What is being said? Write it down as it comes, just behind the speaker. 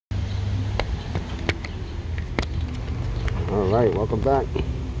Alright, welcome back.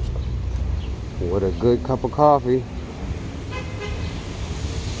 What a good cup of coffee.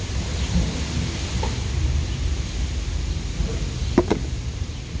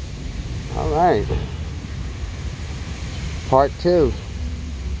 Alright. Part 2.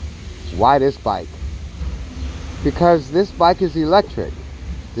 Why this bike? Because this bike is electric.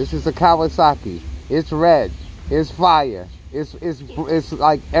 This is a Kawasaki. It's red. It's fire. It's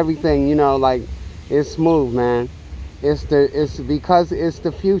like everything, you know, like it's smooth, man. It's because it's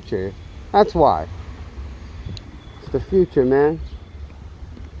the future. That's why. It's the future, man.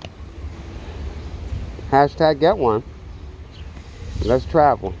 Hashtag get one. Let's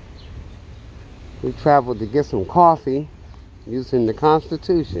travel. We traveled to get some coffee using the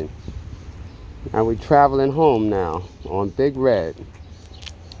Constitution. And we're traveling home now on Big Red.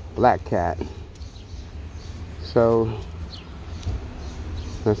 Black Cat. So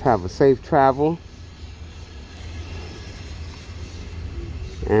let's have a safe travel.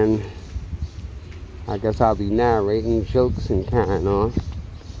 And I guess I'll be narrating jokes and carrying on.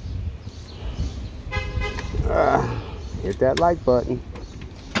 Hit that like button.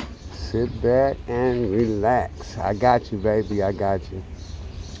 Sit back and relax. I got you, baby. I got you.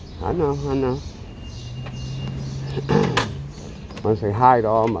 I know. I want to say hi to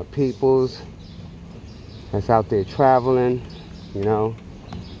all my peoples that's out there traveling, you know,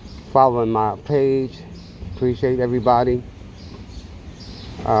 following my page. Appreciate everybody.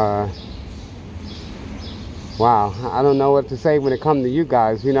 Wow, I don't know what to say when it comes to you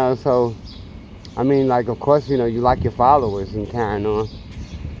guys, you know, so, I mean, like, of course, you know, you like your followers and carrying on,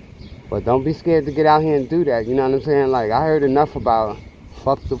 but don't be scared to get out here and do that, you know what I'm saying? Like, I heard enough about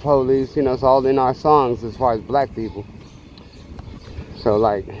fuck the police, you know, it's all in our songs as far as black people. So,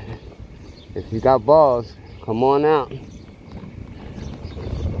 like, if you got balls, come on out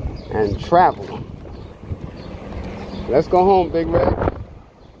and travel. Let's go home, Big Red.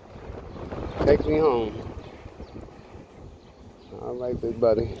 Take me home. All right, big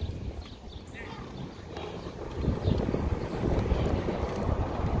buddy.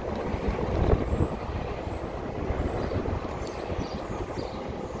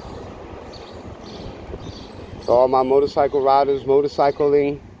 To all my motorcycle riders,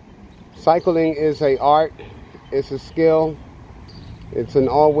 cycling is an art, it's a skill, it's an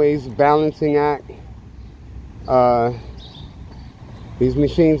always balancing act. These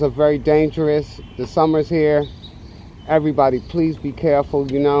machines are very dangerous. The summer's here. Everybody, please be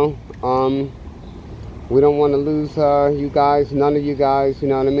careful, you know. We don't want to lose you guys, none of you guys, you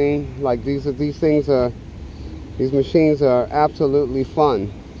know what I mean? Like these machines are absolutely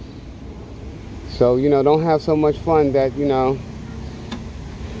fun. So, you know, don't have so much fun that, you know,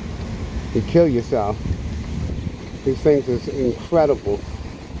 you kill yourself. These things are incredible.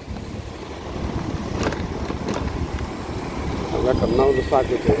 I recommend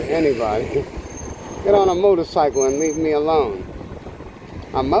motorcycle to anybody. Get on a motorcycle and leave me alone.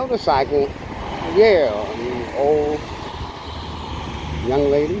 A motorcycle? Yeah, you old young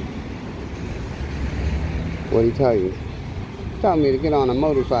lady. What did he tell you? Tell me to get on a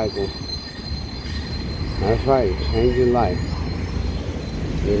motorcycle. That's right, change your life.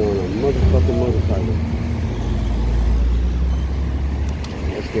 Get on a motherfucking motorcycle.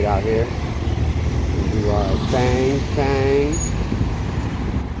 Let's get out here and do our thing.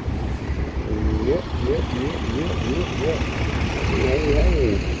 Yep.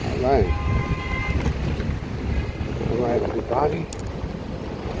 Hey. All right, everybody.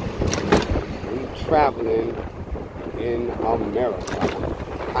 We traveling in America.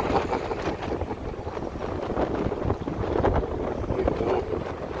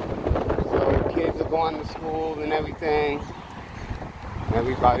 Going to school and everything.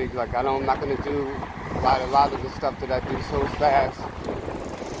 Everybody's like, I'm not gonna do a lot of the stuff that I do so fast.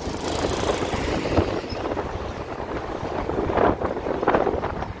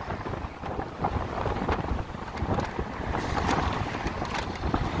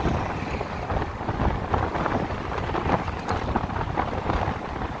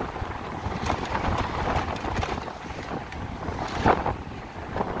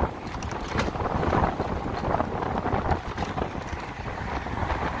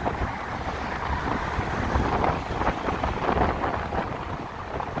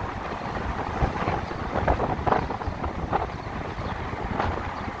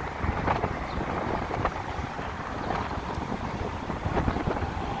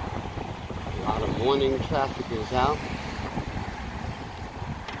 Morning traffic is out.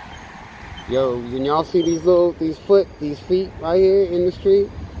 Yo, when y'all see these feet right here in the street,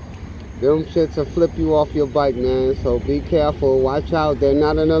 them shits will flip you off your bike, man. So be careful, watch out. They're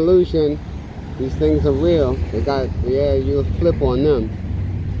not an illusion. These things are real. They got, yeah, you'll flip on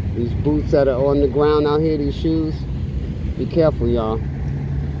them. These boots that are on the ground out here, these shoes, be careful, y'all.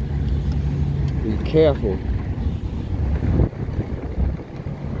 Be careful.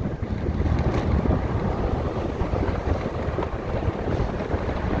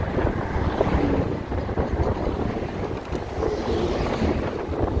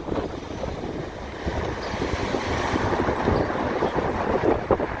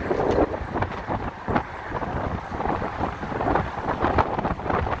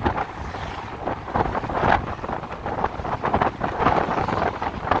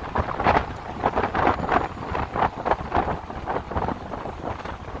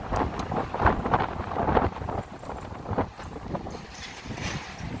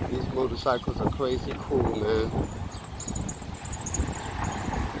 Motorcycles are crazy cool, man.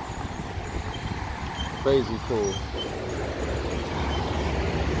 Crazy cool.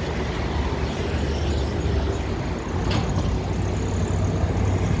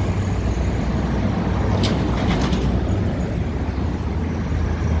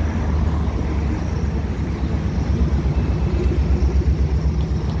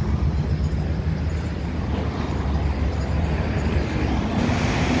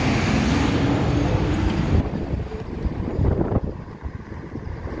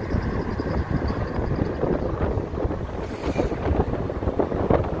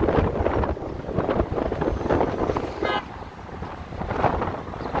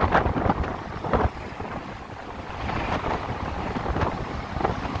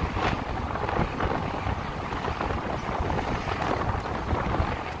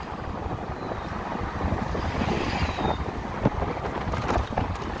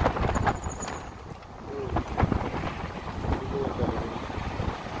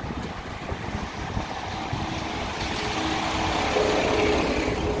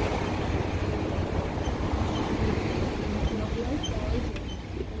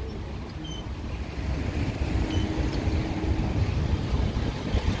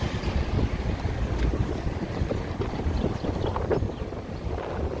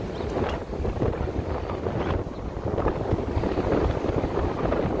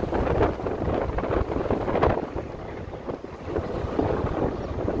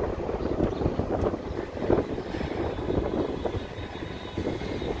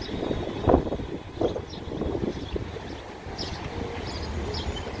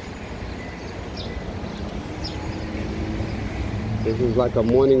 This is like a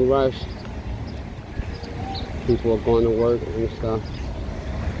morning rush. People are going to work and stuff.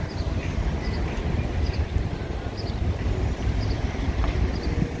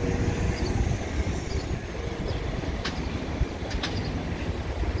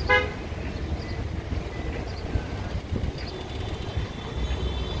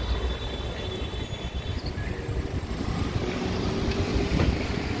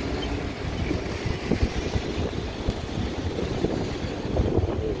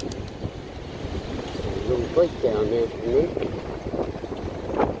 Break down there for me.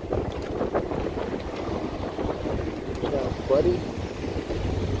 What's up, buddy?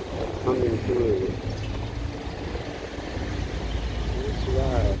 Coming through. That's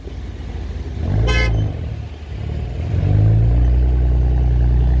right.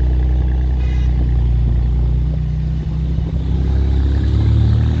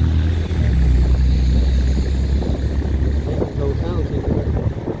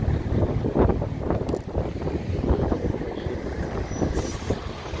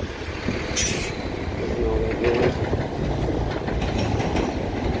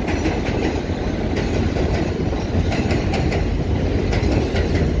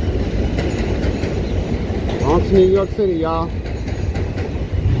 On to New York City, y'all.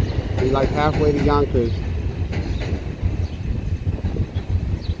 We like halfway to Yonkers.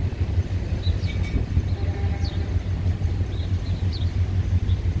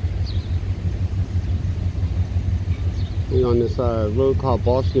 We on this road called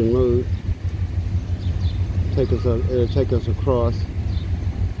Boston Road. It'll take us across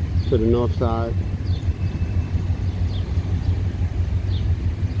to the north side.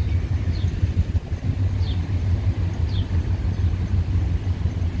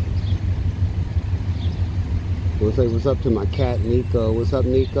 We'll say what's up to my cat, Nico. What's up,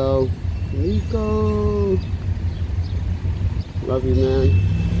 Nico? Nico! Love you,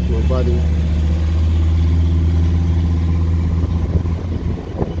 man. My buddy.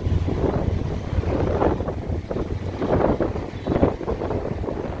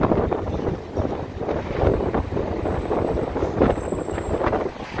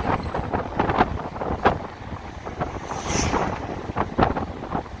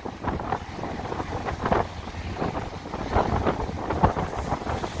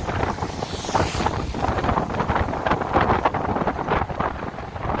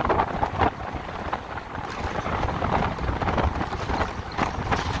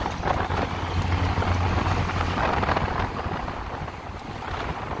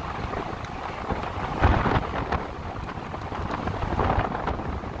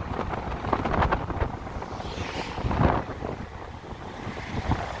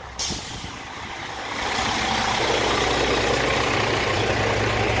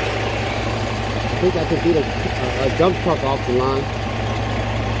 think I could beat a dump truck off the line.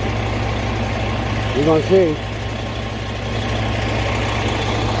 We're gonna see.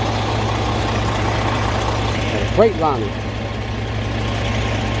 A freight liner.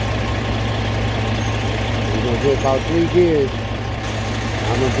 We're gonna do about 3 gears.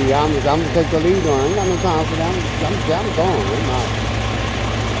 I'm gonna be honest, I'm gonna take the lead on. I ain't got no time for that. I'm gone. I'm out.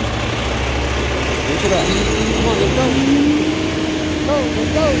 Look at that. Come on, let's go.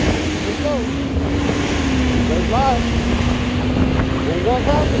 Let's go. Let's go. Let's live. Ain't going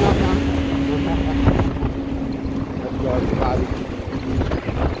fast enough now. Let's go, everybody.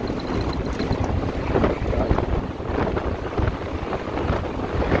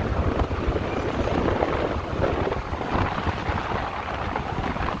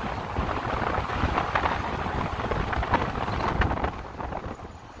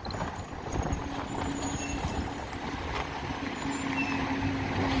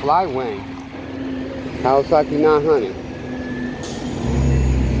 Fly wing. Kawasaki 900.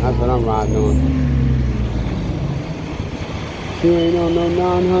 That's what I'm riding on. You ain't on no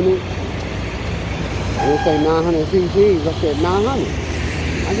 900. I didn't say 900 cc's. I said 900.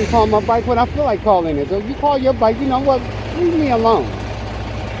 I can call my bike what I feel like calling it. So if you call your bike, you know what? Leave me alone.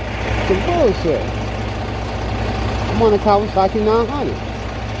 Some bullshit. I'm on a Kawasaki 900.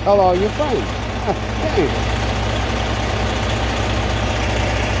 Tell all your friends. Damn.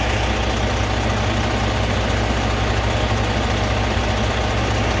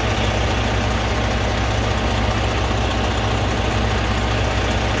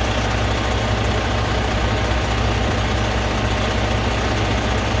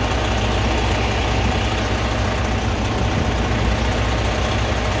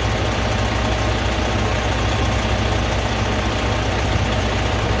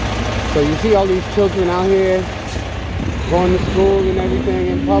 So you see all these children out here going to school and everything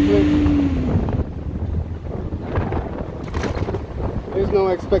in public. There's no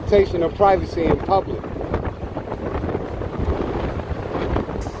expectation of privacy in public.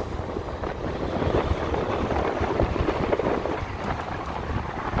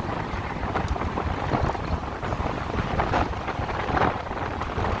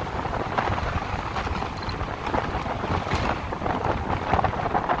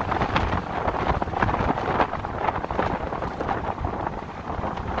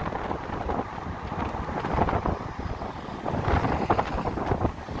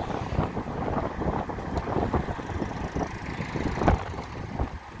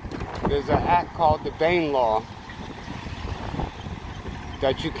 There's an act called the Bain Law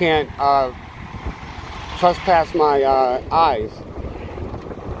that you can't trespass my eyes.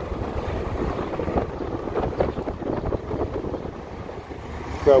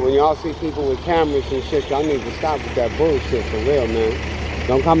 So when y'all see people with cameras and shit, y'all need to stop with that bullshit for real, man.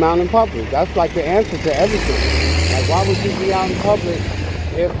 Don't come out in public. That's like the answer to everything. Like, why would you be out in public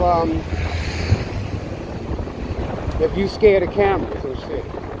if you scared of cameras and shit?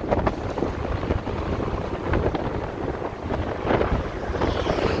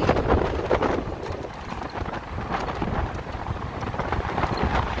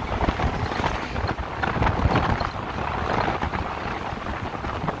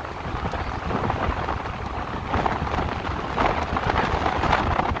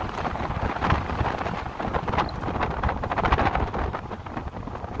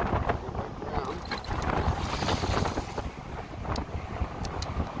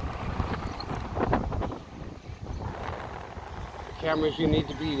 Cameras you need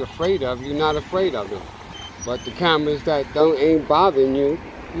to be afraid of, you're not afraid of them. But the cameras that ain't bothering you,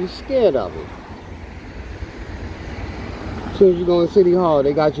 you're scared of it. As soon as you go in City Hall,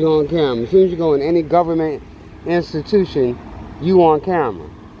 they got you on camera. As soon as you go in any government institution, you on camera.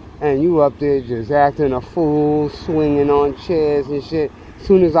 And you up there just acting a fool, swinging on chairs and shit. As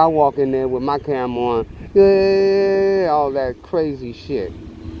soon as I walk in there with my camera on, yeah, all that crazy shit.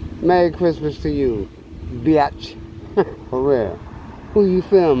 Merry Christmas to you, bitch. For real. Who you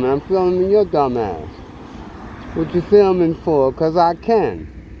filming? I'm filming your dumb ass. What you filming for? Cause I can.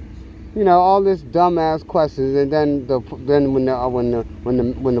 You know, all this dumbass questions, and then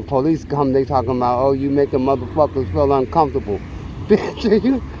when the police come, they talking about, oh, you making motherfuckers feel uncomfortable.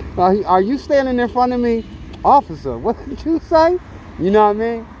 Bitch, are you standing in front of me, officer? What did you say? You know what I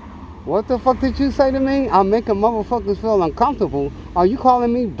mean? What the fuck did you say to me? I'm making motherfuckers feel uncomfortable. Are you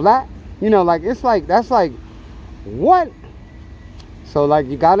calling me black? You know, like, it's like, that's like, what? So, like,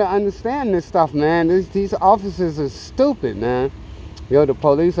 you gotta understand this stuff, man. These officers are stupid, man. Yo, the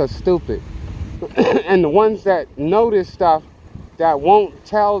police are stupid. And the ones that know this stuff that won't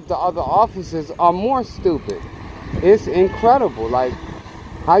tell the other officers are more stupid. It's incredible. Like,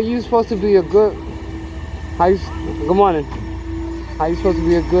 how you supposed to be a good Good morning. How you supposed to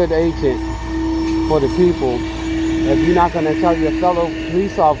be a good agent for the people if you're not going to tell your fellow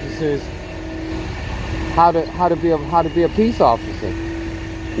police officers how to be a peace officer,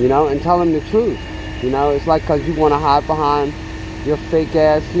 you know, and tell them the truth. You know, it's like because you want to hide behind your fake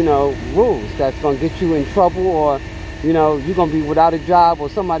ass, you know, rules that's going to get you in trouble, or, you know, you're going to be without a job, or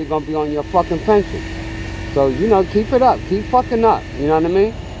somebody going to be on your fucking pension. So, you know, keep it up. Keep fucking up. You know what I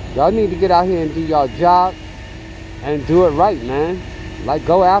mean? Y'all need to get out here and do y'all job and do it right, man. Like,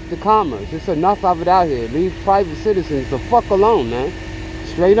 go after commerce. It's enough of it out here. Leave private citizens the fuck alone, man.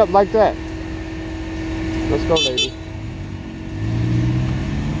 Straight up like that. Let's go, lady.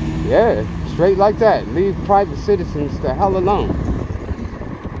 Yeah, straight like that. Leave private citizens the hell alone.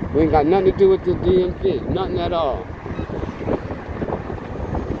 We ain't got nothing to do with the DMV. Nothing at all.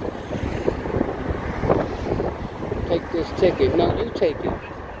 Take this ticket. No, you take it.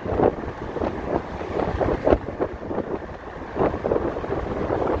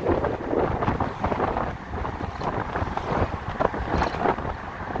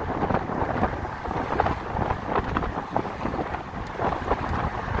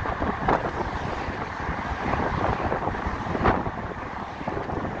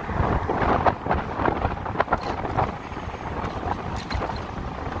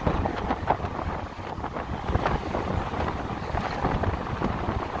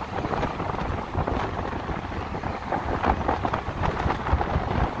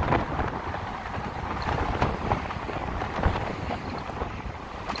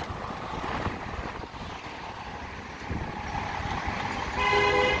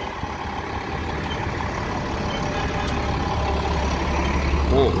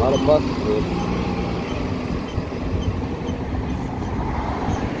 Man, a lot of buses, dude.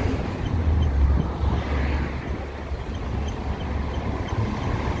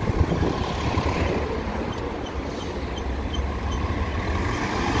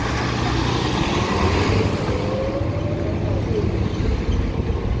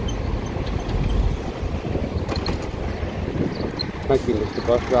 Thank you, Mr.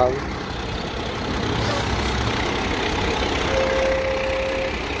 Bus Driver.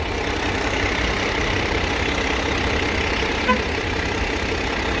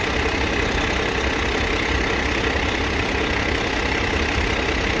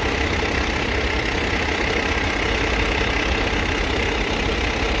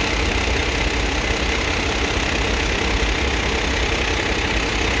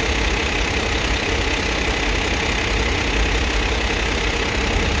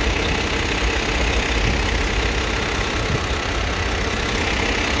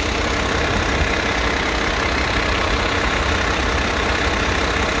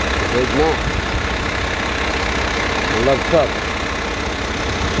 Big man. I love trucks.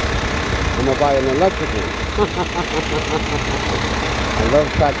 I'm gonna buy an electric one. I love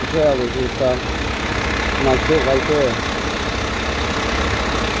tractor trailers and stuff. My shit right there.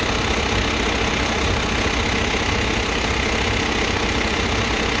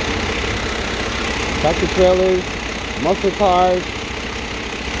 Tractor trailers, muscle cars,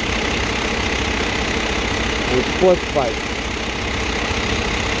 and sports bikes.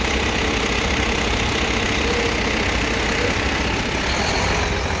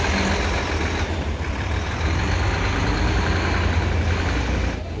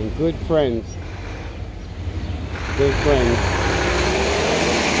 And good friends. Good friends.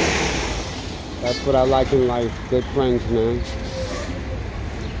 That's what I like in life. Good friends, man.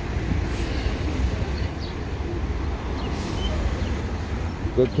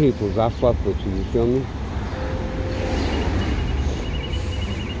 Good peoples. I fuck with you. You feel me?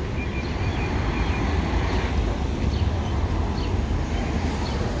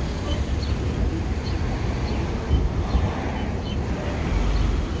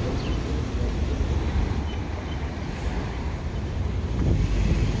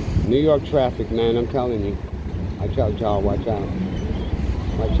 New York traffic, man, I'm telling you. Watch out, y'all, watch out.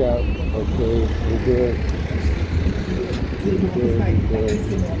 Watch out. Okay, we're good. We're good, we're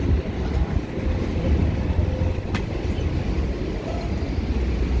good.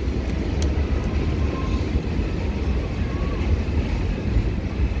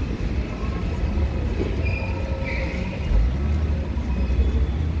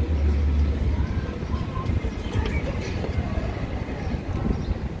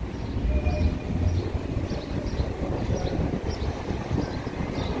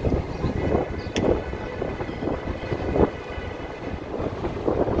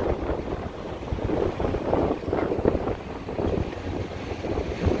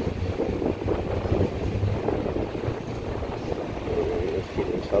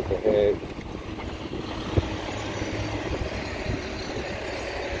 Up ahead.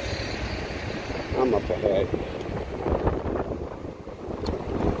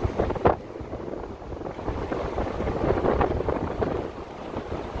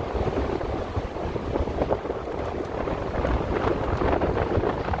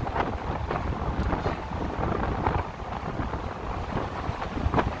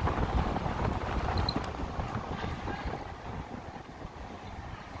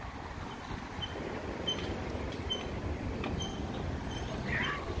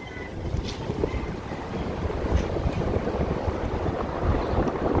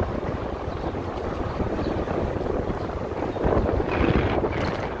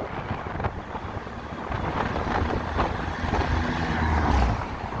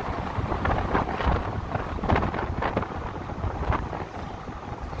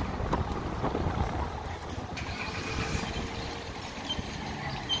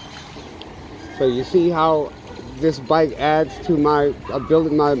 So you see how this bike adds to my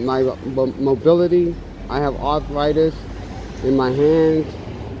ability, my mobility. I have arthritis in my hands.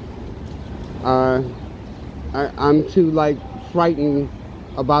 I'm too like frightened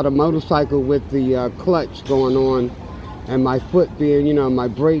about a motorcycle with the clutch going on and my foot being, you know, my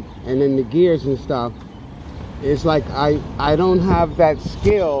brake and then the gears and stuff. It's like I don't have that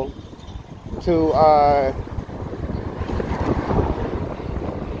skill to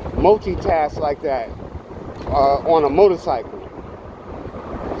multitask like that on a motorcycle.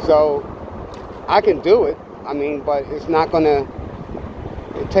 So I can do it, I mean, but it's not gonna,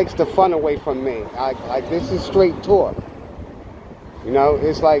 it takes the fun away from me. Like this is straight torque. You know,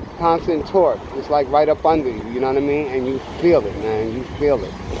 it's like constant torque. It's like right up under you, you know what I mean? And you feel it, man, you feel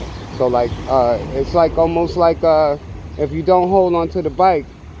it. So like, it's like almost like if you don't hold on to the bike,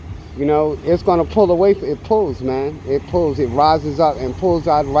 you know, it's gonna pull away. It pulls, man. It pulls. It rises up and pulls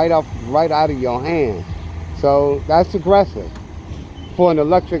out right out of your hand. So that's aggressive for an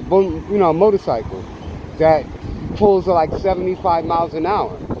electric, you know, motorcycle that pulls at like 75 miles an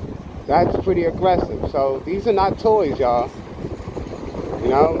hour. That's pretty aggressive. So these are not toys, y'all. You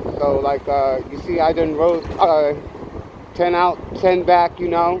know. So like, you see, I done rode 10 out, 10 back. You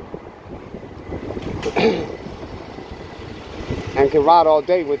know. And can ride all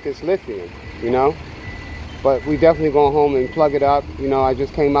day with this lithium, you know. But we definitely going home and plug it up. You know, I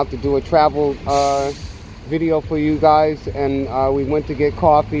just came out to do a travel video for you guys, and we went to get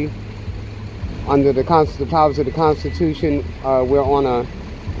coffee under the powers of the Constitution. We're on a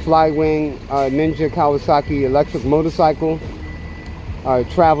Flywing Ninja Kawasaki electric motorcycle,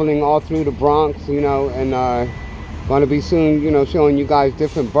 traveling all through the Bronx, you know, and going to be soon, you know, showing you guys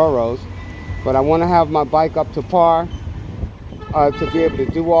different boroughs. But I want to have my bike up to par to be able to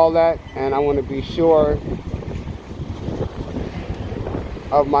do all that, and I want to be sure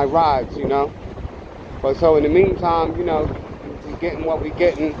of my rides, you know. But so in the meantime, you know, we're getting what we're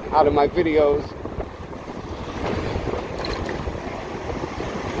getting out of my videos.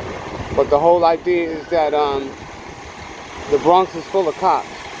 But the whole idea is that the Bronx is full of cops,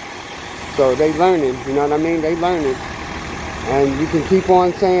 so they learning, you know what I mean? They learning. And you can keep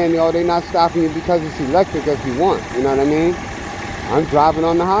on saying, oh, they're not stopping you because it's electric if you want, you know what I mean? I'm driving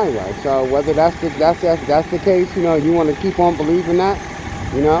on the highway, so whether that's the case, you know, you want to keep on believing that,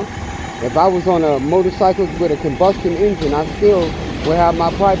 you know. If I was on a motorcycle with a combustion engine, I still would have my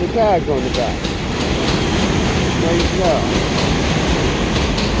private tags on the back. There you go.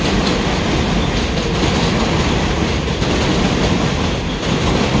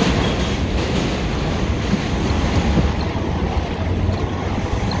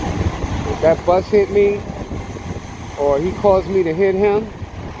 That bus hit me, or he caused me to hit him,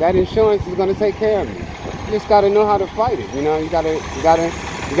 that insurance is going to take care of me. You just got to know how to fight it, you know. You got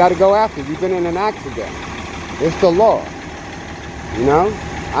to go after it. You've been in an accident. It's the law, you know.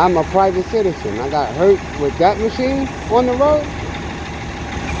 I'm a private citizen. I got hurt with that machine on the road.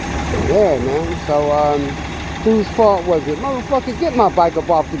 Yeah, man. So whose fault was it? Motherfucker, get my bike up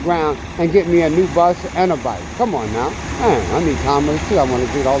off the ground and get me a new bus and a bike. Come on now. Man, I need commerce too. I want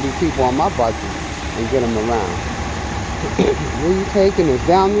to get all these people on my buses and get them around. Where you taking us?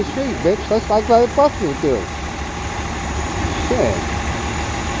 Down the street, bitch. That's like what buses do. Shit.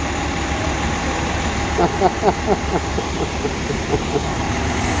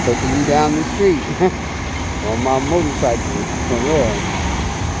 Taking me down the street on my motorcycle. For real.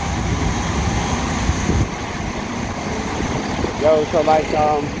 Yo, so like,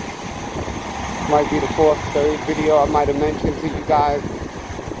 might be the third video I might have mentioned to you guys.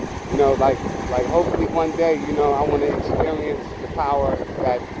 You know, like hopefully one day, you know, I want to experience the power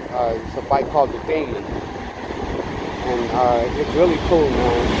that it's a bike called the Damon, and it's really cool,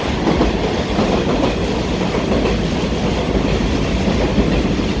 man.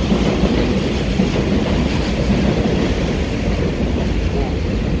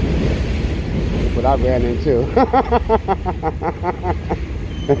 What I ran into.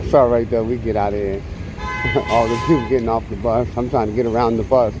 It's all right though. We get out of here. All the people getting off the bus. I'm trying to get around the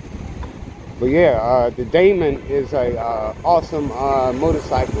bus. But yeah, the Damon is a awesome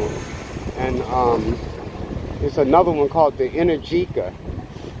motorcycle, and it's another one called the Energica.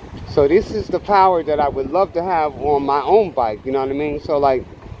 So this is the power that I would love to have on my own bike. You know what I mean? So like,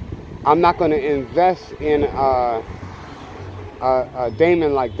 I'm not going to invest in a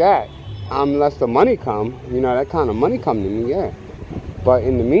Damon like that unless the money come. You know, that kind of money come to me, yeah. But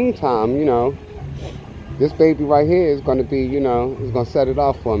in the meantime, you know, this baby right here is going to be, you know, it's going to set it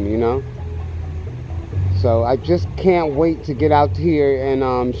off for me, you know. So I just can't wait to get out here and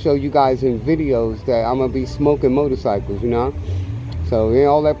show you guys in videos that I'm going to be smoking motorcycles, you know. So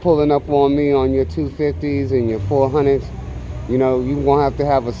all that pulling up on me on your 250s and your 400s, you know, you won't have to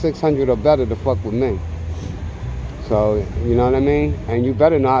have a 600 or better to fuck with me. So, you know what I mean? And you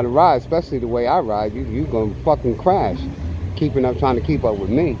better know how to ride, especially the way I ride. You gonna fucking crash, trying to keep up with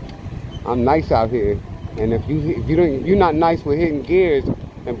me. I'm nice out here, and if you're not nice with hitting gears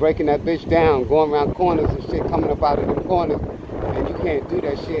and breaking that bitch down, going around corners and shit, coming up out of them corners, and you can't do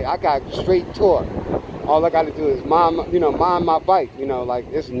that shit. I got straight torque. All I got to do is mind my bike. You know, like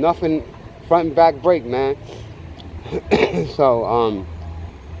it's nothing front and back brake, man. So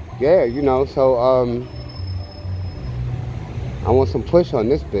yeah, you know, so I want some push on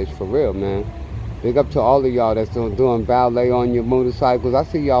this bitch for real, man. Big up to all of y'all that's doing ballet on your motorcycles. I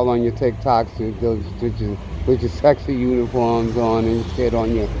see y'all on your TikToks with your sexy uniforms on and shit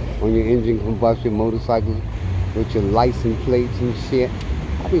on your engine combustion motorcycles with your license plates and shit.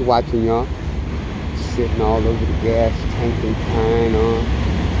 I be watching y'all sitting all over the gas tank and carrying on.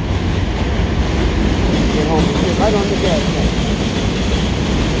 Get home and sit right on the gas tank.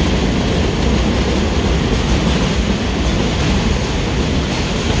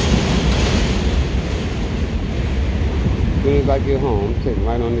 As soon as I get home, I'm sitting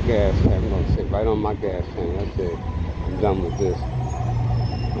right on the gas tank. I'm gonna sit right on my gas tank. That's it. I'm done with this.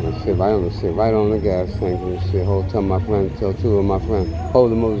 I'm gonna sit right on the gas tank and shit. Tell two of my friends,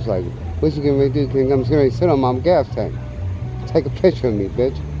 hold the motorcycle. What you getting ready to do? Can you come sit on my gas tank? Take a picture of me,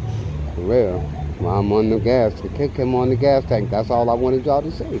 bitch. For real. While I'm on the gas, kick him on the gas tank. That's all I wanted y'all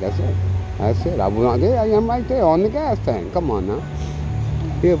to say. That's it. That's it. I am right there on the gas tank. Come on now.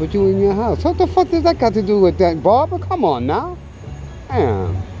 Yeah, but you in your house. What the fuck does that got to do with that, Barbara? Come on now.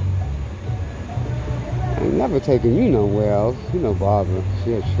 Damn. I ain't never taking you nowhere else. You know, Barbara.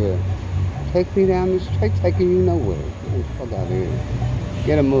 Shit. Take me down the street, taking you nowhere. Get the fuck out of here.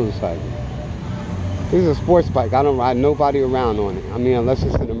 Get a motorcycle. This is a sports bike. I don't ride nobody around on it. I mean, unless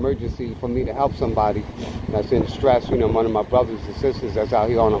it's an emergency for me to help somebody that's in stress. You know, one of my brothers and sisters that's out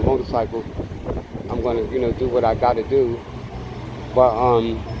here on a motorcycle. I'm going to, you know, do what I got to do. But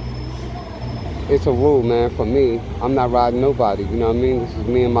it's a rule, man, for me. I'm not riding nobody, you know what I mean? This is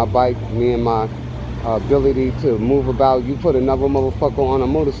me and my bike, me and my ability to move about. You put another motherfucker on a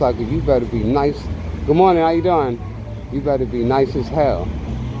motorcycle, you better be nice. Good morning, how you doing? You better be nice as hell.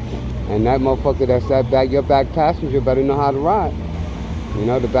 And that motherfucker that's your back passenger better know how to ride. You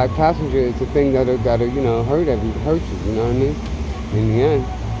know, the back passenger is the thing that'll you know, hurt you, you know what I mean? In the end.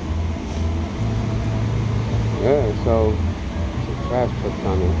 Yeah, so trash truck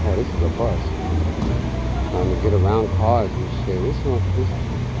trying to, oh, this is a bus. Trying to get around cars and shit.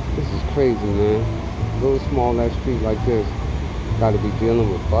 This is crazy, man. A little small ass street like this. Gotta be dealing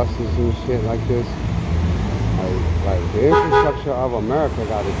with buses and shit like this. Like the infrastructure of America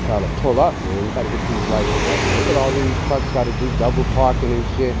gotta pull up, man. You gotta get these like, look at all these trucks gotta do double parking and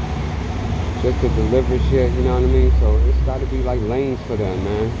shit. Just to deliver shit, you know what I mean? So it's gotta be like lanes for them,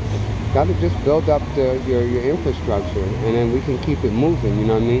 man. Gotta just build up your infrastructure, and then we can keep it moving. You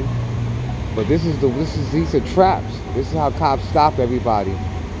know what I mean? But these are traps. This is how cops stop everybody.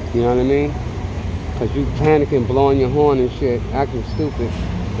 You know what I mean? Cause you panicking, blowing your horn and shit, acting stupid,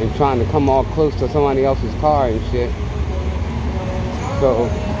 and trying to come all close to somebody else's car and shit. So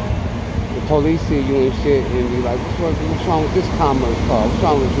the police see you and shit, and be like, "What's wrong with this commerce car? What's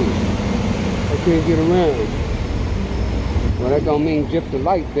wrong with you? I can't get around." Well, that don't mean jip the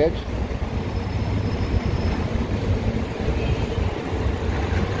light, bitch.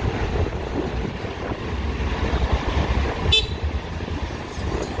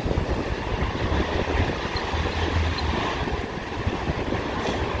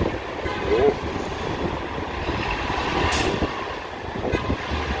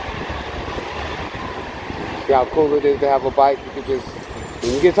 See how cool it is to have a bike. You can just,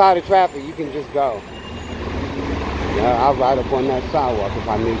 when you get tired of traffic, you can just go. Yeah, I'll ride up on that sidewalk if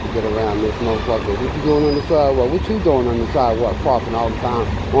I need to get around this motherfucker. What you doing on the sidewalk? What you doing on the sidewalk? Parking all the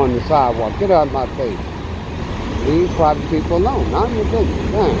time on the sidewalk. Get out of my face. Leave private people alone. Not your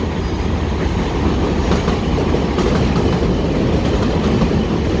business. Damn.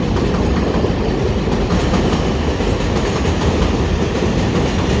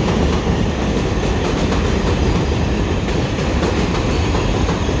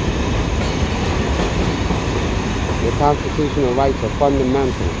 Constitutional rights are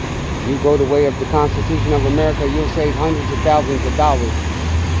fundamental. You go the way of the Constitution of America, you'll save hundreds of thousands of dollars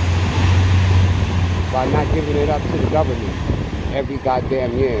by not giving it up to the government every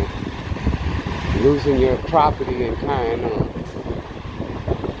goddamn year. Losing your property and carrying on.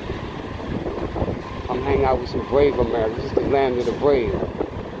 Come hang out with some brave Americans. This is the land of the brave.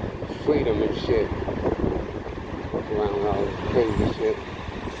 Freedom and shit. around with all this crazy shit.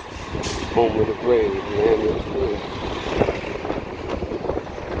 Home with the brave, man, it's free.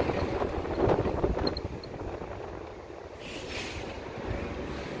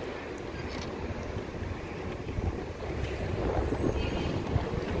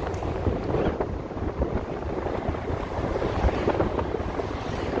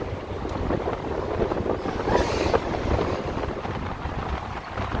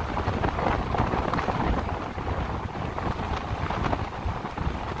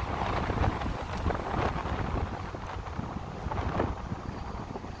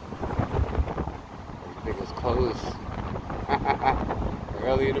 Closed.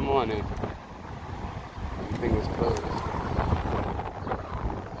 Early in the morning. Everything is closed.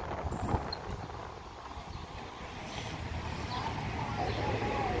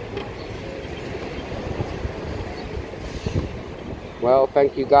 Well,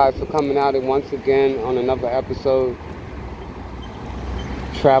 thank you guys for coming out and once again on another episode.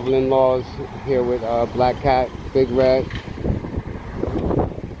 Traveling Laws here with Black Cat, Big Red.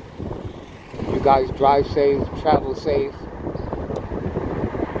 You guys drive safe, travel safe.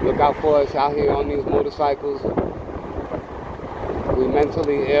 Look out for us out here on these motorcycles. We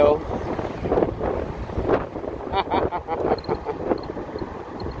mentally ill.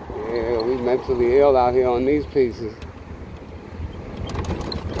 Yeah, we mentally ill out here on these pieces.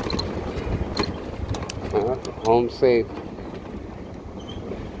 Home safe.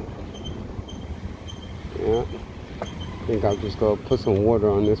 Yeah. I think I'll just go put some water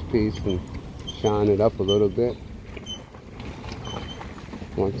on this piece and shine it up a little bit.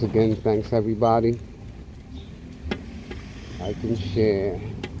 Once again, thanks everybody. Like and share.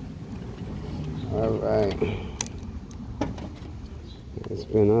 Alright. It's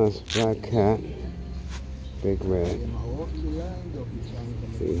been us, Black Cat, Big Red.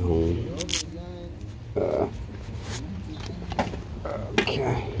 See home.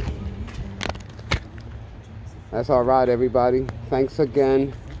 Okay. That's alright, everybody. Thanks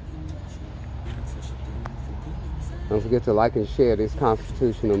again. Don't forget to like and share this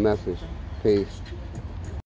constitutional message. Peace.